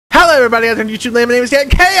everybody out there on YouTube land. My name is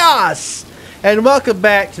Chaos, and welcome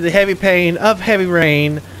back to the heavy pain of heavy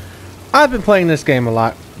rain. I've been playing this game a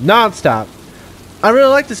lot, non-stop. I really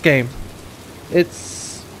like this game.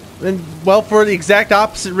 Well, for the exact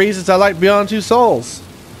opposite reasons I like Beyond Two Souls.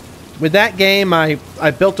 With that game, I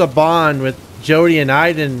built a bond with Jody and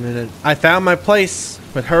Aiden, and I found my place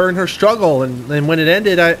with her and her struggle, and when it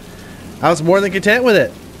ended, I was more than content with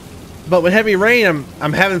it. But with Heavy Rain,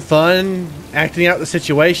 I'm having fun acting out the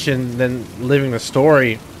situation than living the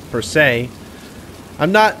story, per se.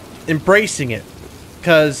 I'm not embracing it,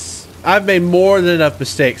 because I've made more than enough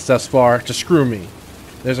mistakes thus far to screw me.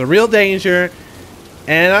 There's a real danger,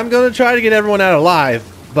 and I'm going to try to get everyone out alive,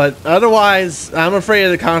 but otherwise, I'm afraid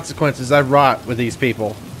of the consequences I've wrought with these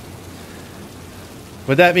people.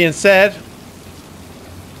 With that being said,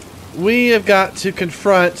 we have got to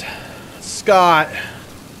confront Scott,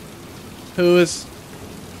 who is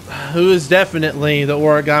definitely the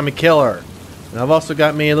Origami Killer. And I've also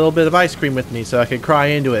got me a little bit of ice cream with me so I can cry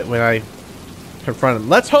into it when I confront him.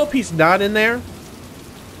 Let's hope he's not in there.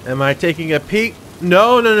 Am I taking a peek?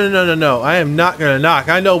 No. I am not going to knock.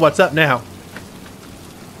 I know what's up now.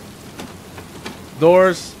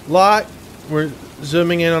 Doors locked. We're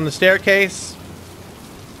zooming in on the staircase.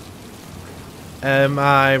 Am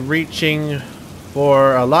I reaching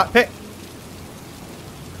for a lockpick?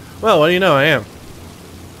 Well, what do you know? I am.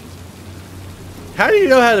 How do you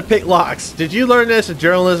know how to pick locks? Did you learn this at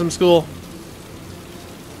journalism school?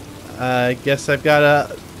 I guess I've got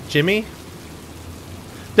a Jimmy.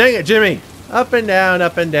 Dang it, Jimmy! Up and down,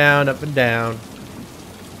 up and down, up and down.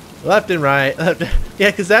 Left and right.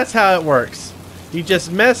 Yeah, because that's how it works. You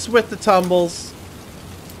just mess with the tumbles.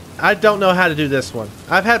 I don't know how to do this one.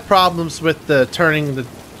 I've had problems with turning the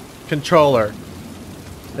controller.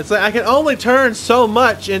 It's like I can only turn so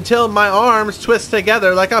much until my arms twist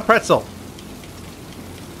together like a pretzel.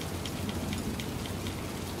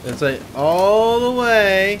 It's like all the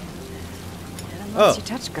way. Unless you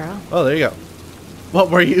touch, girl. Oh, there you go. What,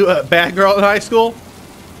 were you a bad girl in high school?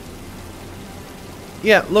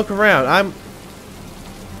 Yeah, look around.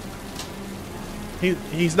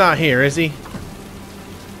 He's not here, is he?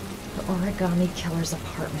 The Origami Killer's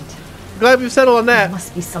apartment. Glad we've settled on that. There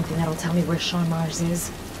must be something that'll tell me where Shaun Mars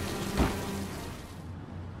is.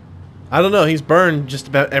 I don't know. He's burned just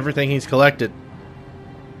about everything he's collected.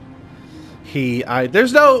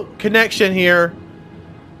 There's no connection here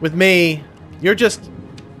with me. You're just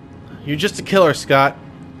a killer, Scott.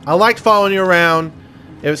 I liked following you around.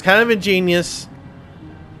 It was kind of ingenious.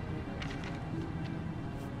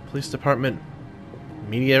 Police department,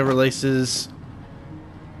 media releases.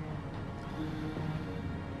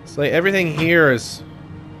 It's like everything here is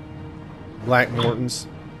Black Morton's.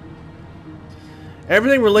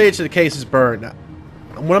 Everything related to the case is burned.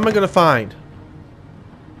 What am I going to find?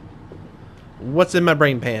 What's in my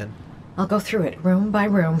brain pan? I'll go through it room by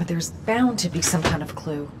room, but there's bound to be some kind of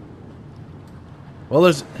clue. Well,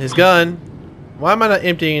 there's his gun. Why am I not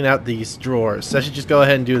emptying out these drawers? I should just go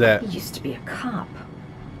ahead and do that. He used to be a cop.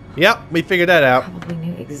 Yep, we figured that out. Probably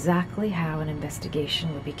knew exactly how an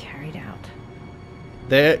investigation would be carried out.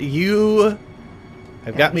 There, you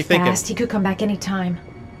have got me thinking. He could come back anytime.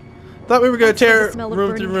 Thought we were going to tear the smell of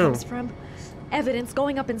room to burning room. comes from. Evidence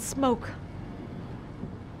going up in smoke.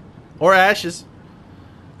 Or ashes.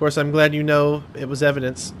 Of course, I'm glad you know it was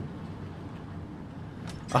evidence.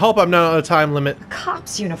 I hope I'm not on a time limit. A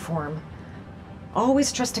cop's uniform.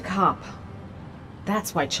 Always trust a cop.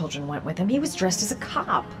 That's why children went with him. He was dressed as a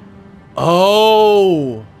cop.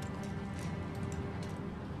 Oh!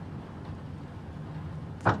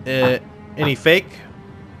 Any fake?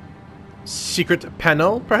 Secret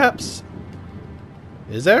panel, perhaps?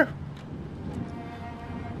 Is there?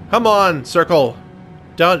 Come on, Circle.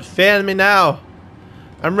 Don't fan me now.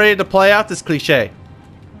 I'm ready to play out this cliche.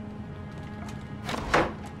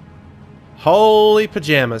 Holy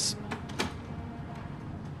pajamas.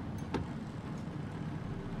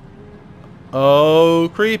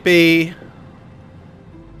 Oh, creepy.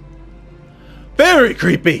 Very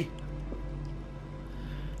creepy.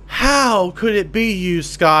 How could it be you,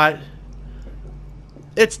 Scott?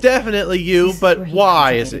 It's definitely you, but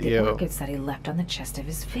why is it you? Orchids that he left on the chest of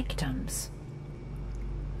his victims.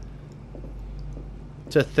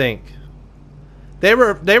 To think. They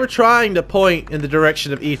were trying to point in the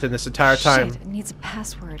direction of Ethan this entire time. Shit, it needs a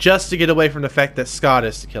password. Just to get away from the fact that Scott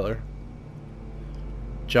is the killer.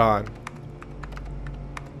 John.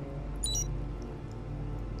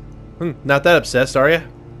 Not that obsessed, are you?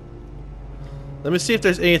 Let me see if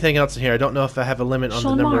there's anything else in here. I don't know if I have a limit on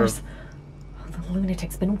Shaun the number Mars. of... Oh, the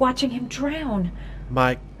lunatic's been watching him drown.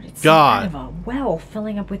 My It's God. some kind of a well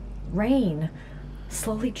filling up with rain.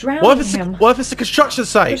 slowly drowning him. What if it's a construction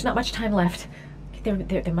site? There's not much time left.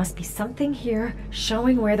 There must be something here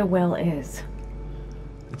showing where the well is.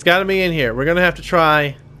 It's got to be in here. We're gonna have to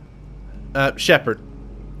try Shepherd.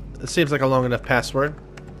 It seems like a long enough password.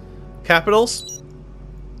 Capitals.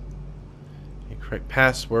 Incorrect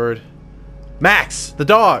password. Max, the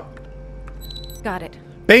dog. Got it.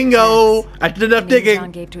 Bingo! I did enough digging.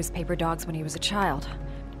 John gave to his paper dogs when he was a child.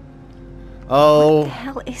 Oh. What the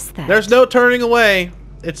hell is that? There's no turning away.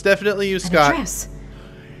 It's definitely you, Scott. Address.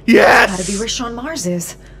 Yes! Gotta be where Shaun Mars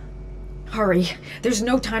is. Hurry. There's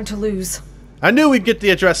no time to lose. I knew we'd get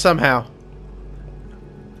the address somehow.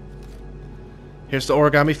 Here's the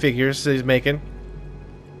origami figures that he's making.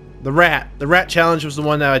 The rat challenge was the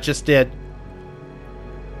one that I just did.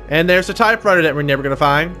 And there's a typewriter that we're never gonna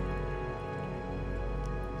find.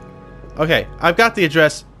 Okay, I've got the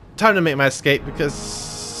address. Time to make my escape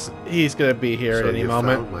because he's gonna be here at any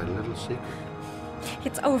moment. Found my little secret.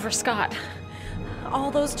 It's over, Scott.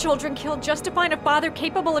 All those children killed just to find a father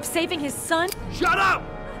capable of saving his son? Shut up!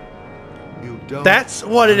 You don't. That's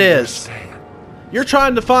what it is. You're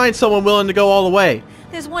trying to find someone willing to go all the way.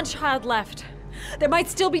 There's one child left. There might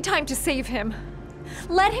still be time to save him.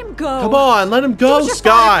 Let him go. Come on, let him Do go, what your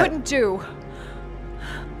Scott. father couldn't do.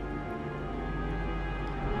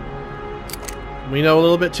 We know a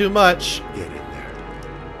little bit too much. Get in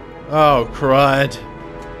there. Oh, crud.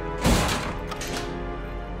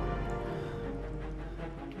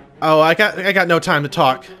 Oh, I got no time to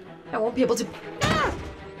talk. I won't be able to...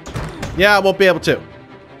 Yeah, I won't be able to.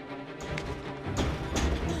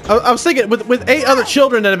 I was thinking, with 8 other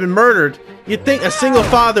children that have been murdered, you'd think a single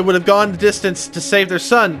father would have gone the distance to save their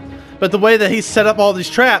son. But the way that he set up all these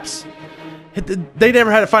traps, they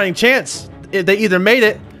never had a fighting chance. They either made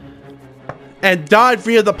it and died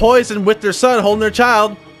via the poison with their son holding their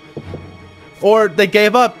child, or they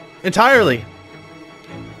gave up entirely.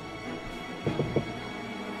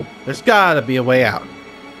 There's gotta be a way out.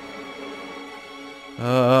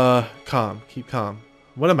 Calm. Keep calm.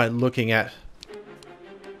 What am I looking at?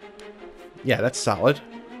 Yeah, that's solid.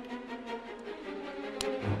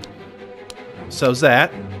 So's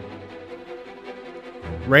that.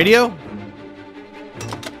 Radio?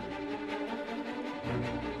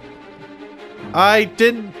 I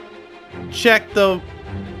didn't check the...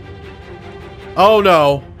 Oh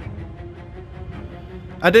no.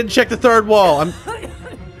 I didn't check the third wall.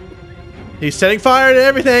 He's setting fire to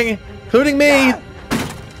everything, including me.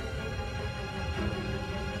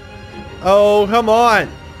 Oh, come on.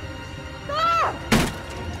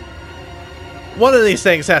 One of these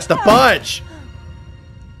things has to budge.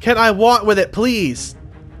 Can I walk with it, please?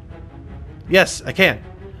 Yes, I can.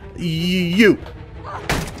 You.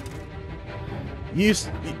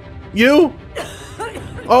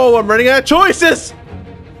 Oh, I'm running out of choices.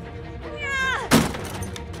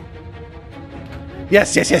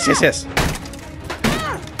 Yes.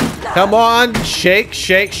 Come on, shake,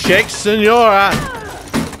 senora.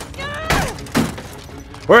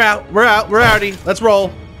 We're outie. Let's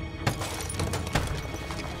roll.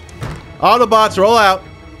 Autobots, roll out.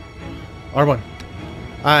 R1.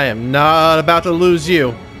 I am not about to lose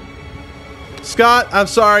you. Scott, I'm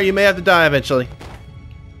sorry, you may have to die eventually.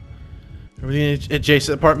 Are we in an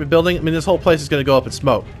adjacent apartment building? I mean, this whole place is going to go up in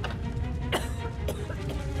smoke.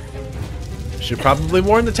 Should probably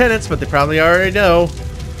warn the tenants, but they probably already know.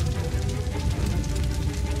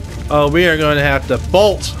 Oh, we are going to have to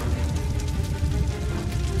bolt.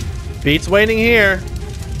 Beat's waiting here.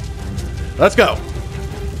 Let's go.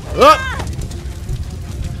 Up!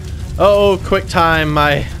 Oh, quick time,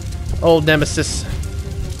 my old nemesis.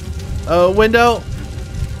 Oh, window.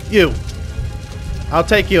 You. I'll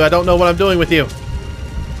take you. I don't know what I'm doing with you.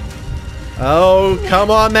 Oh, come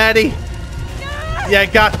on, Maddie. Yeah,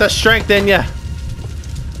 got the strength in ya.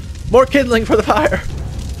 More kindling for the fire.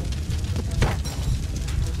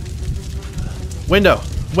 Window.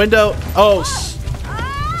 Oh,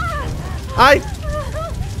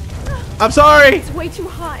 I'm sorry. It's way too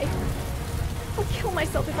high. I'll kill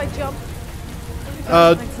myself if I jump.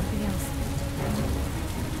 I'll find something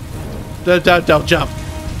else. Don't jump.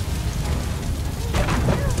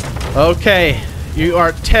 Okay, you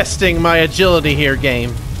are testing my agility here,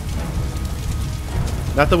 game.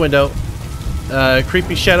 Not the window.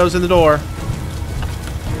 Creepy shadows in the door.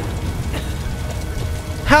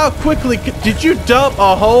 How quickly did you dump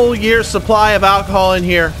a whole year's supply of alcohol in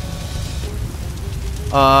here?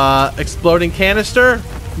 Exploding canister?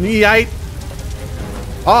 Yite.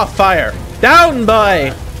 Off fire. Down,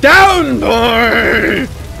 boy! Down, boy!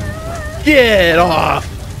 Get off!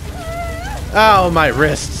 Ow, my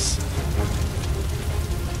wrists.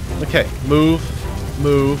 Okay, move.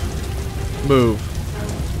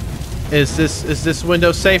 Is this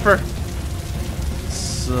window safer?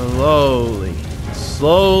 Slowly.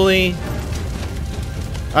 Slowly.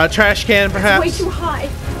 A trash can, perhaps? It's way too high.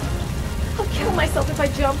 I'll kill myself if I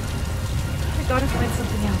jump. I gotta find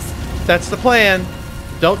something else. That's the plan.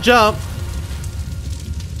 Don't jump.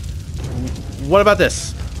 What about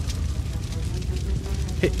this?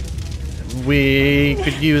 We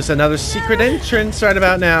could use another secret entrance right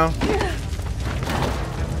about now.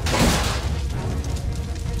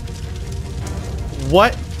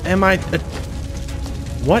 What am I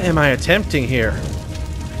attempting here?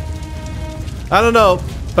 I don't know,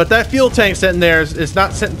 but that fuel tank sitting there is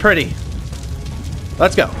not sitting pretty.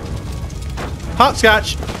 Let's go.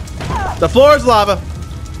 Hopscotch. The floor is lava.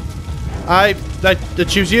 I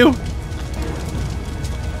choose you.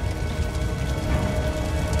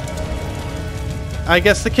 I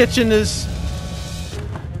guess the kitchen is...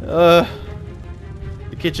 the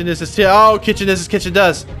kitchen is as... Oh, kitchen is as kitchen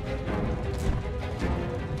does.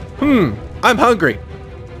 I'm hungry.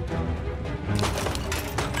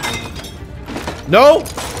 No!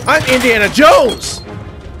 I'm Indiana Jones!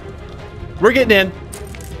 We're getting in.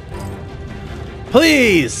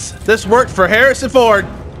 Please! This worked for Harrison Ford.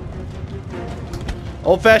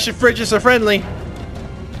 Old-fashioned fridges are friendly.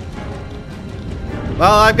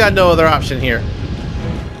 Well, I've got no other option here.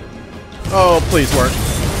 Oh, please work.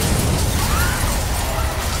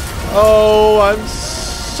 Oh, I'm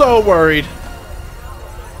so worried.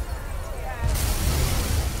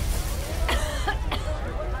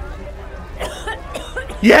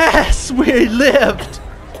 Yes, we lived.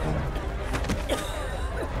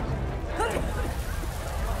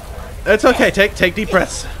 It's okay. Take deep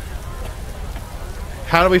breaths.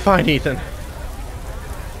 How do we find Ethan?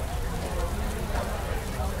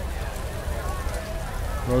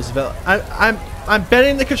 Roosevelt. I'm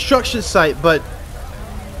betting the construction site, but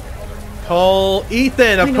call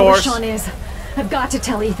Ethan, of course. I know where Shaun is. I've got to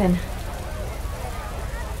tell Ethan.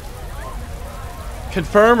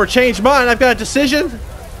 Confirm or change mine. I've got a decision.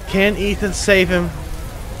 Can Ethan save him?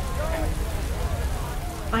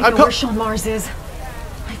 I know where Shaun Mars is.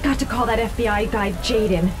 I've got to call that FBI guy,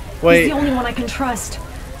 Jaden. Wait. He's the only one I can trust.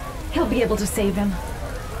 He'll be able to save him.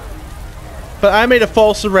 But I made a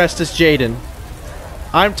false arrest as Jaden.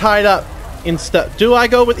 I'm tied up in stuff. Do I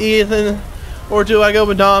go with Ethan or do I go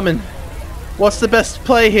with Norman? What's the best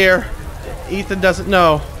play here? Ethan doesn't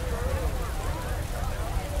know.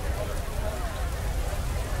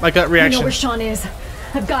 My gut reaction. I know where Shaun is.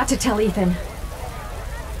 I've got to tell Ethan.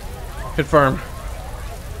 Confirm.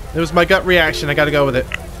 It was my gut reaction. I gotta go with it.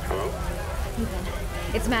 Ethan,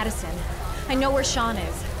 it's Madison. I know where Shaun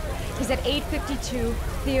is. He's at 852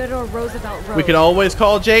 Theodore Roosevelt Road. We could always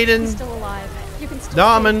call Jaden. He's still alive. You can still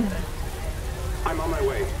Norman. I'm on my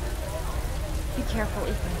way. Be careful,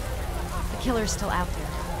 Ethan. The killer's still out there.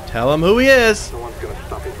 Tell him who he is. No one's gonna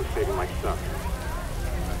stop me from saving my son.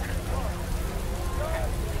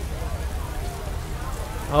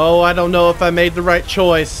 Oh, I don't know if I made the right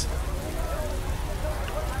choice.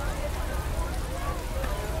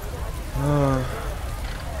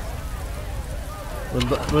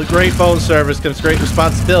 With great phone service comes great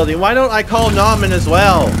responsibility. Why don't I call Norman as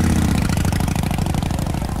well?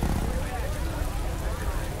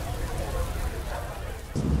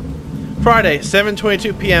 Friday,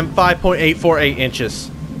 7:22 p.m., 5.848 inches.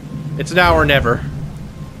 It's now or never.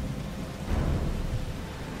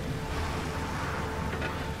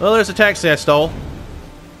 Well, there's a taxi I stole.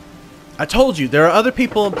 I told you, there are other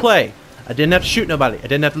people in play. I didn't have to shoot nobody. I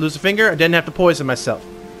didn't have to lose a finger. I didn't have to poison myself.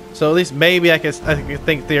 So at least maybe I can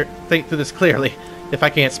think through this clearly, if I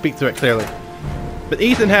can't speak through it clearly. But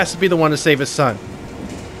Ethan has to be the one to save his son.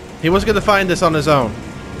 He wasn't going to find this on his own.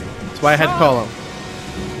 That's why I had to call him.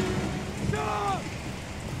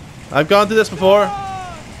 I've gone through this before.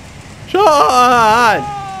 Shaun!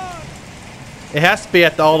 It has to be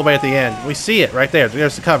all the way at the end. We see it right there.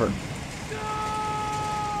 There's the cover.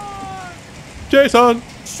 Jason!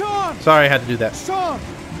 Shaun! Sorry I had to do that. Shaun!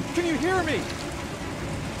 Can you hear me?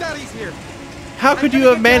 Daddy's here. How could you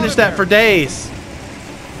have managed that for days?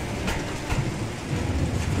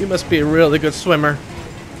 You must be a really good swimmer.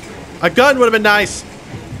 A gun would have been nice.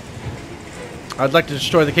 I'd like to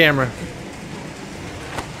destroy the camera.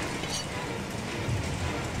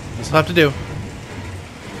 This will have to do.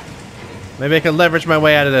 Maybe I can leverage my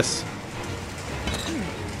way out of this.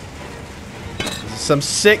 Some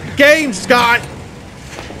sick game, Scott!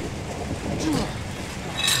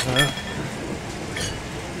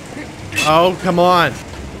 Oh, come on.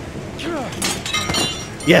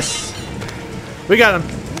 Yes. We got him.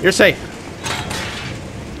 You're safe.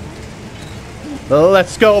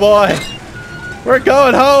 Let's go, boy. We're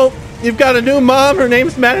going home. You've got a new mom. Her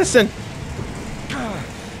name's Madison.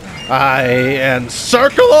 I am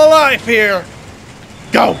circle of life here.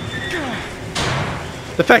 Go.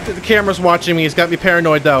 The fact that the camera's watching me has got me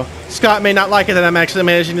paranoid, though. Scott may not like it that I'm actually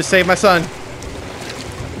managing to save my son.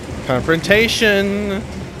 Confrontation.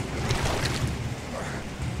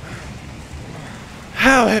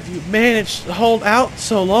 How have you managed to hold out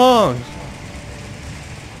so long?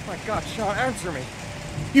 My God, Shaun, answer me.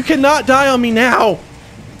 You cannot die on me now.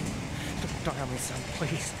 Don't die on me, son,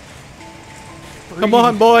 please. Breathe. Come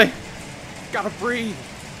on, boy. Gotta breathe.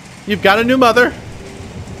 You've got a new mother.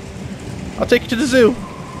 I'll take you to the zoo.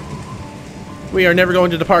 We are never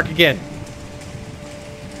going to the park again.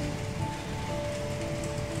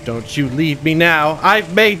 Don't you leave me now.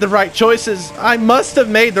 I've made the right choices. I must have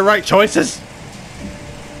made the right choices.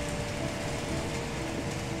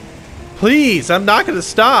 Please, I'm not going to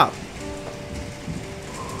stop.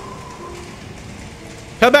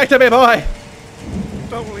 Come back to me, boy.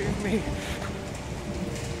 Don't leave me.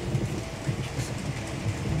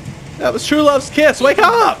 That was true love's kiss. Wake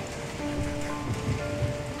up.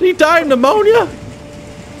 Did he die of pneumonia?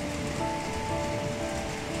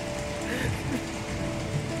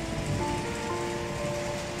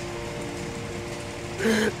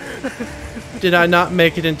 Did I not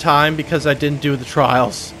make it in time because I didn't do the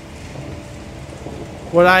trials?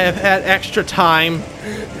 Would I have had extra time?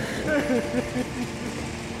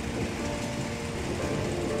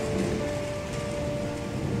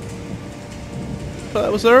 But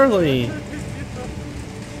it was early.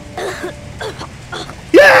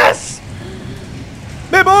 Yes!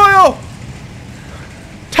 Me boy!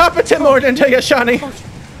 Top it more than tell you, Shawnee.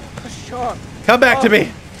 Shaun. Come back to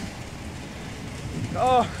me.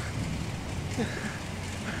 Oh.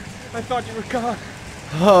 I thought you were gone.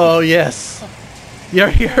 Oh, yes. You're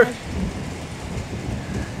here.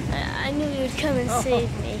 I knew you'd come and save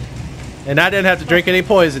me. And I didn't have to drink any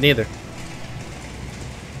poison either.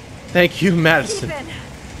 Thank you, Madison. Ethan!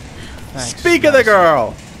 Thanks, Speak of the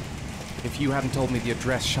girl. If you hadn't told me the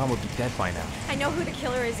address, Shaun would be dead by now. I know who the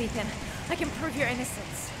killer is, Ethan. I can prove your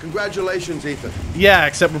innocence. Congratulations, Ethan. Yeah,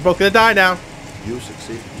 except we're both gonna die now. You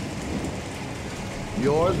succeeded.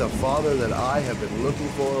 You're the father that I have been looking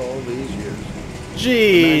for all these years. The man capable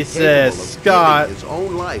Jesus, of Scott. giving his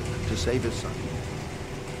own life to save his son.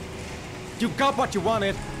 You got what you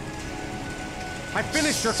wanted. I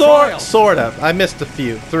finished your trial. Sort of. I missed a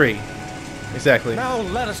few. 3. Exactly. Now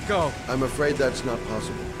let us go. I'm afraid that's not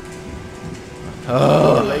possible.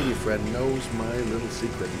 Oh. Your lady friend knows my little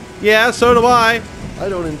secret. Yeah, so do I. I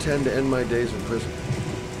don't intend to end my days in prison.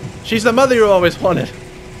 She's the mother you always wanted.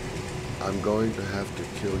 I'm going to have to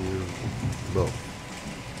kill you both.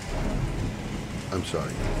 I'm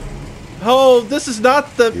sorry. Oh, this is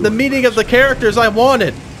not the meeting of the characters I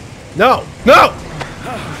wanted. No. No!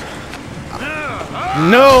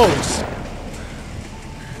 No!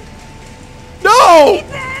 No!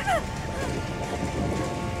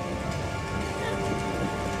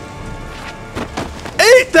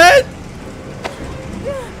 Ethan!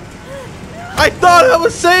 I thought I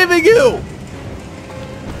was saving you!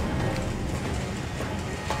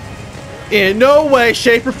 In no way,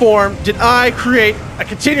 shape, or form did I create a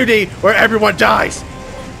continuity where everyone dies.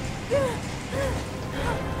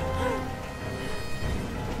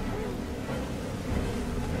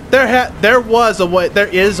 There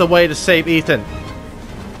is a way to save Ethan.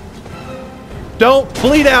 Don't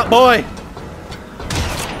bleed out, boy.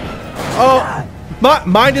 Oh,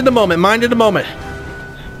 mind in the moment, mind in the moment.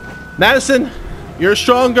 Madison, you're a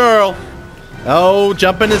strong girl. Oh,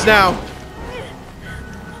 jumping is now.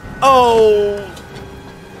 Oh.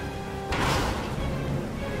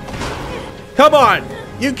 Come on.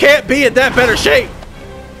 You can't be in that better shape.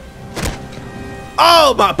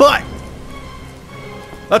 Oh, my butt.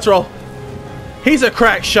 Let's roll. He's a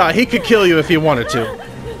crack shot. He could kill you if he wanted to.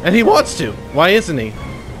 And he wants to. Why isn't he?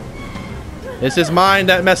 It's his mind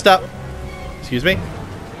that messed up. Excuse me.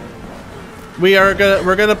 We're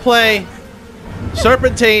gonna play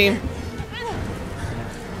Serpentine.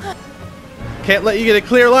 Can't let you get a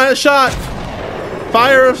clear line of shot.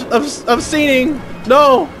 Fire of seeing.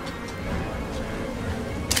 No.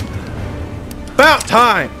 About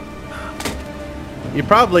time. You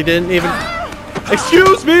probably didn't even.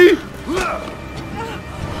 Excuse me.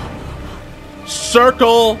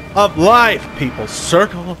 Circle of life, people.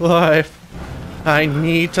 Circle of life. I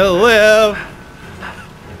need to live.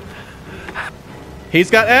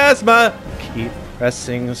 He's got asthma. Keep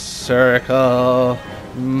pressing circle.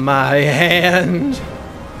 My hand.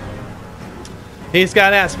 He's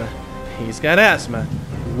got asthma. He's got asthma.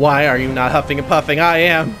 Why are you not huffing and puffing? I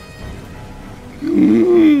am.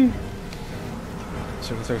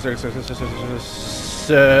 Circle, circle, circle, circle, circle, circle,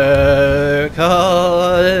 circle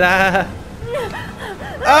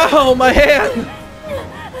Oh, my hand!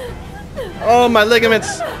 Oh, my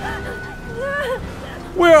ligaments!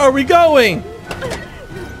 Where are we going?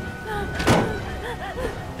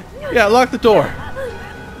 Yeah, lock the door.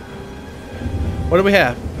 What do we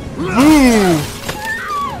have? Ooh!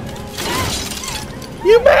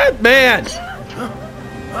 You mad man!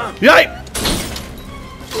 Yipe!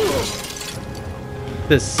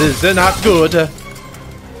 This is not good. I'm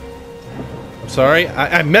sorry,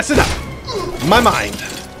 I'm messing up my mind.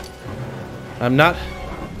 I'm not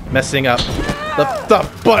messing up the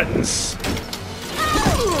buttons.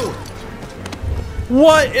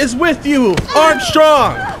 What is with you,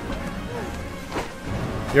 Armstrong?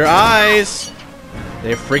 Your eyes,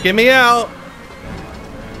 they're freaking me out.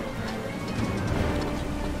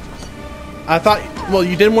 I thought, well,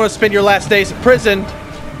 you didn't want to spend your last days in prison.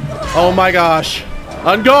 Oh my gosh.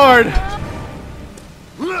 On guard.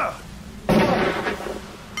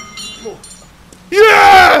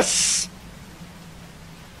 Yes!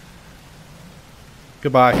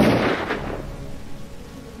 Goodbye.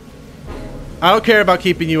 I don't care about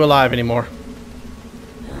keeping you alive anymore.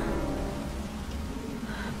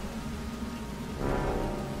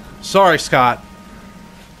 Sorry, Scott.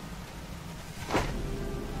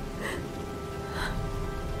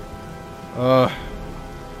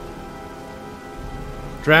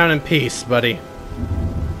 Drown in peace, buddy.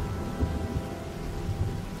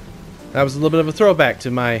 That was a little bit of a throwback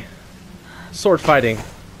to my sword fighting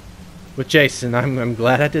with Jason. I'm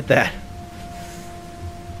glad I did that.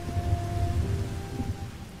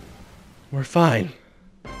 We're fine.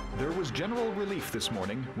 There was general relief this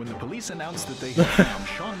morning when the police announced that they had found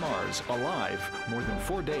Shaun Mars alive more than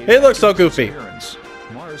 4 days. He looks so goofy.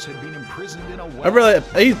 Mars had been imprisoned in a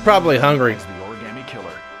he's probably hungry. The Origami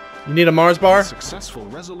Killer. You need a Mars bar? The successful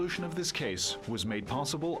resolution of this case was made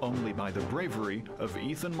possible only by the bravery of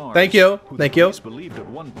Ethan Mars. Thank you. Who Thank the you. police believed at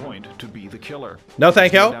one point to be the killer. No,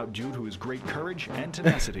 thank you. No doubt due to his great courage and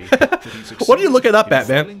tenacity. that he What are you looking up at,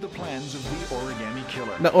 man? The plans of the Origami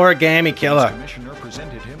Killer. The Origami Killer. The commissioner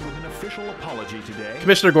presented him with an official apology today.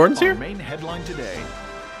 Commissioner Gordon's here? Our main headline today.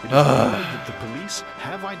 It is reported that the police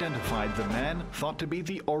have identified the man thought to be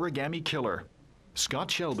the Origami Killer.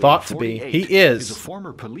 Scott Shelby, Thought to be. He is a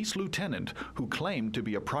former police lieutenant who claimed to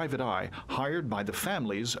be a private eye hired by the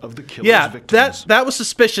families of the killer's victims. that was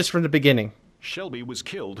suspicious from the beginning. Shelby was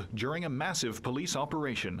killed during a massive police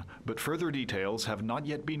operation, but further details have not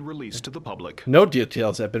yet been released to the public. No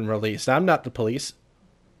details have been released. I'm not the police.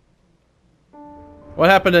 What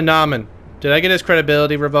happened to Nauman? Did I get his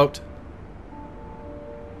credibility revoked?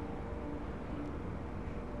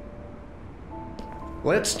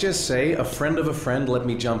 Let's just say a friend of a friend let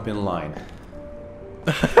me jump in line.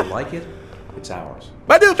 If you like it, it's ours.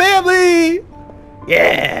 My new family!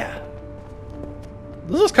 Yeah!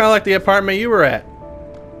 This is kind of like the apartment you were at.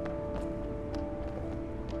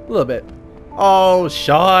 A little bit. Oh,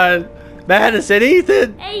 Shaun, Madison,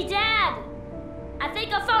 Ethan! Hey, Dad! I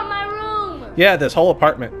think I found my room! Yeah, this whole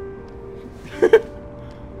apartment.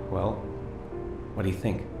 Well, what do you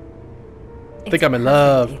think? I think I'm in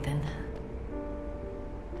love. Ethan.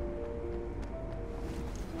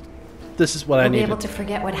 This is what I We'll be needed. able to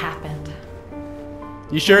forget what happened.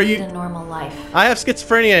 You sure Lead you? a normal life. I have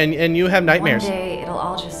schizophrenia and you have nightmares. One day it'll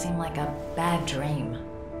all just seem like a bad dream.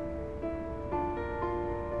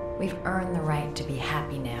 We've earned the right to be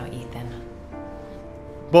happy now, Ethan.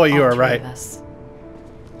 Boy, you All are three right. of us.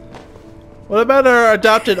 What about our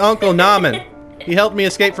adopted uncle Nauman? He helped me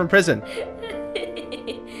escape from prison.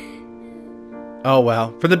 Oh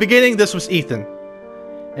well. From the beginning, this was Ethan.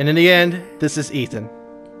 And in the end, this is Ethan.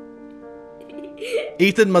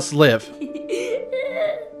 Ethan must live.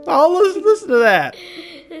 Oh, listen to that.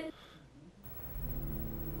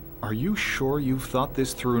 Are you sure you've thought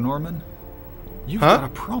this through, Norman? You've got a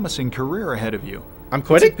promising career ahead of you. I'm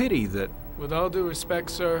quitting? It's a pity that... With all due respect,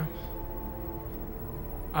 sir,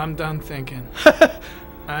 I'm done thinking.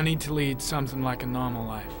 I need to lead something like a normal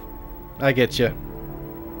life. I get you.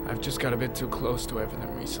 I've just got a bit too close to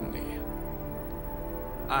everything recently.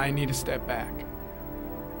 I need to step back.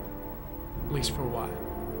 At least for a while.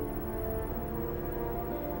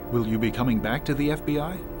 Will you be coming back to the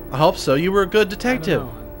FBI? I hope so. You were a good I detective.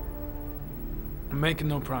 don't know. I'm making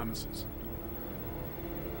no promises.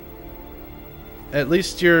 At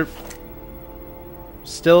least you're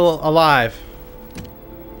still alive.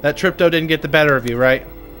 That Tripto didn't get the better of you, right?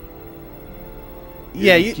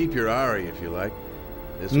 Yeah, you keep your Ari if you like.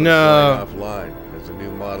 This No. one's going offline. There's a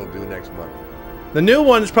new model due next month. The new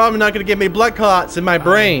one is probably not going to give me blood clots in my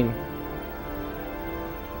brain.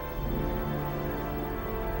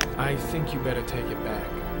 I think you better take it back.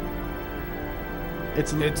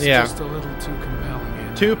 It's yeah, just a little too compelling.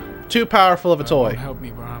 And too powerful of a it toy. won't help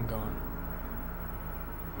me where I'm going.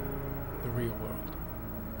 The real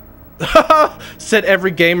world. Said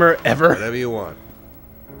every gamer ever. Whatever you want.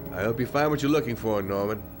 I hope you find what you're looking for,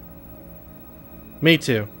 Norman. Me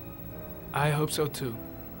too. I hope so too.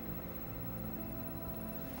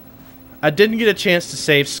 I didn't get a chance to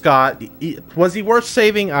save Scott. Was he worth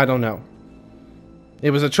saving? I don't know.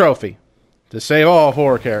 It was a trophy to save all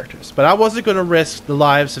 4 characters, but I wasn't going to risk the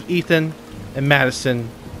lives of Ethan and Madison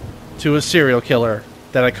to a serial killer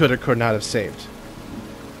that I could or could not have saved.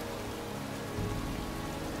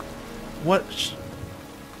 What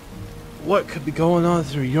could be going on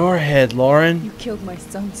through your head, Lauren? You killed my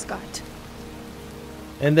son, Scott.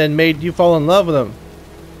 And then made you fall in love with him.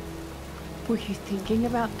 Were you thinking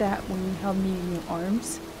about that when you held me in your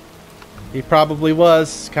arms? He probably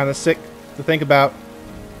was. Kind of sick to think about.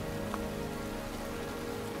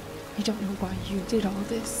 I don't know why you did all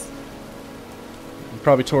this. He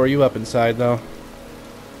probably tore you up inside, though.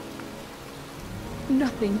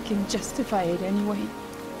 Nothing can justify it anyway.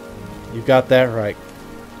 You got that right.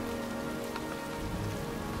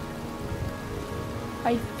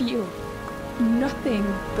 I feel nothing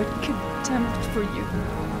but contempt for you.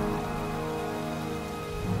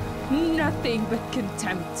 Nothing but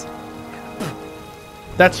contempt.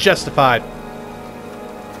 That's justified.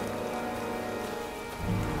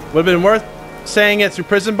 Would have been worth saying it through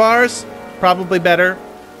prison bars. Probably better.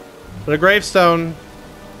 But a gravestone,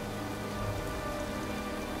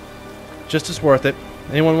 just as worth it.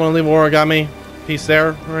 Anyone want to leave an origami piece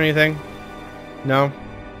there or anything? No?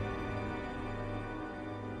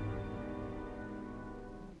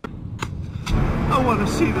 I want to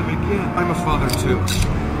see them again. I'm a father too.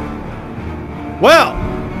 Well!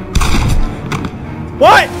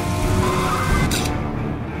 What?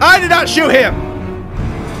 I did not shoot him!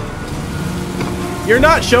 You're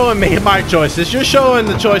not showing me my choices. You're showing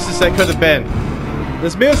the choices that could have been.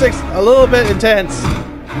 This music's a little bit intense.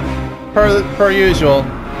 Per usual.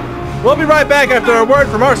 We'll be right back after a word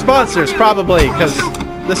from our sponsors, probably, because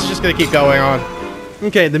this is just going to keep going on.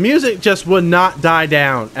 Okay, the music just would not die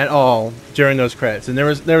down at all during those credits. And there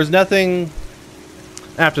was nothing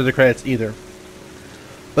after the credits either.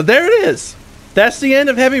 But there it is. That's the end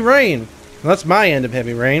of Heavy Rain. That's my end of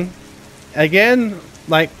Heavy Rain. Again,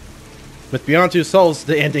 like with Beyond Two Souls,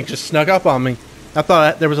 the ending just snuck up on me. I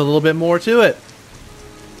thought there was a little bit more to it.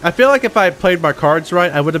 I feel like if I had played my cards right,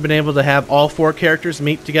 I would have been able to have all 4 characters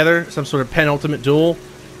meet together, some sort of penultimate duel,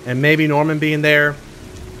 and maybe Norman being there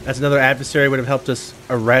as another adversary would have helped us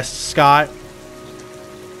arrest Scott.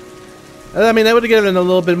 I mean, that would have given a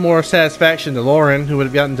little bit more satisfaction to Lauren, who would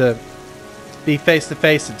have gotten to be face to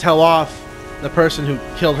face and tell off the person who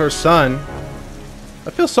killed her son.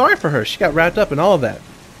 I feel sorry for her. She got wrapped up in all of that.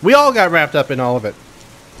 We all got wrapped up in all of it.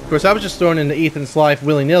 Of course, I was just thrown into Ethan's life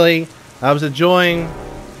willy-nilly. I was enjoying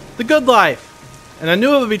the good life. And I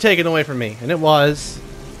knew it would be taken away from me. And it was.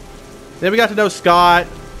 Then we got to know Scott.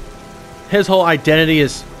 His whole identity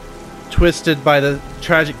is twisted by the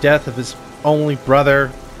tragic death of his only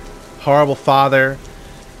brother. Horrible father.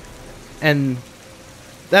 And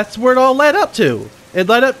that's where it all led up to. It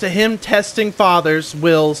led up to him testing fathers'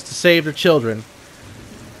 wills to save their children.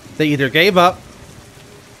 They either gave up,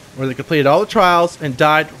 or they completed all the trials and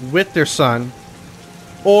died with their son,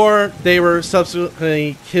 or they were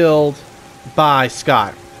subsequently killed by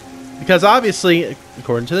Scott. Because obviously,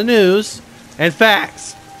 according to the news and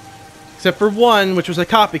facts, except for one, which was a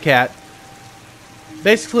copycat,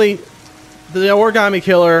 basically, the Origami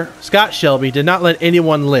Killer, Scott Shelby, did not let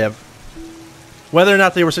anyone live. Whether or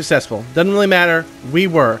not they were successful. Doesn't really matter. We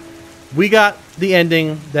were. We got the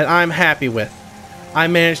ending that I'm happy with. I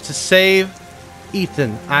managed to save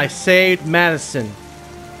Ethan. I saved Madison.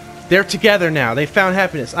 They're together now. They found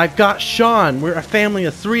happiness. I've got Shaun. We're a family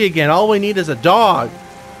of 3 again. All we need is a dog.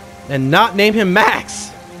 And not name him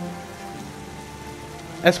Max.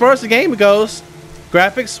 As far as the game goes,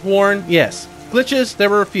 graphics, worn, yes. Glitches, there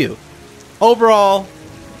were a few. Overall,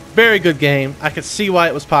 very good game. I could see why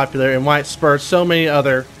it was popular and why it spurred so many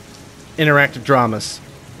other interactive dramas.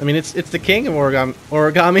 I mean, it's the king of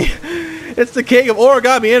origami. It's the king of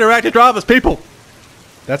origami interactive dramas, people.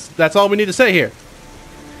 That's all we need to say here.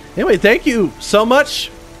 Anyway, thank you so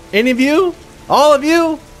much, any of you, all of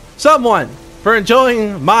you, someone, for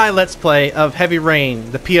enjoying my Let's Play of Heavy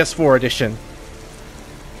Rain, the PS4 edition.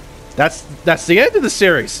 That's the end of the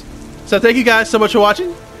series. So thank you guys so much for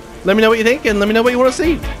watching. Let me know what you think, and let me know what you want to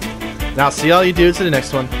see. And I'll see all you dudes in the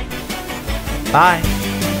next one. Bye.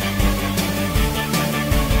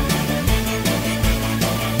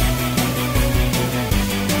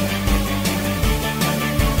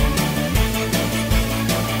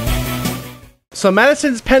 So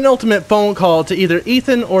Madison's penultimate phone call to either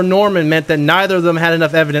Ethan or Norman meant that neither of them had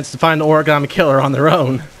enough evidence to find the Origami Killer on their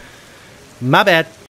own. My bad.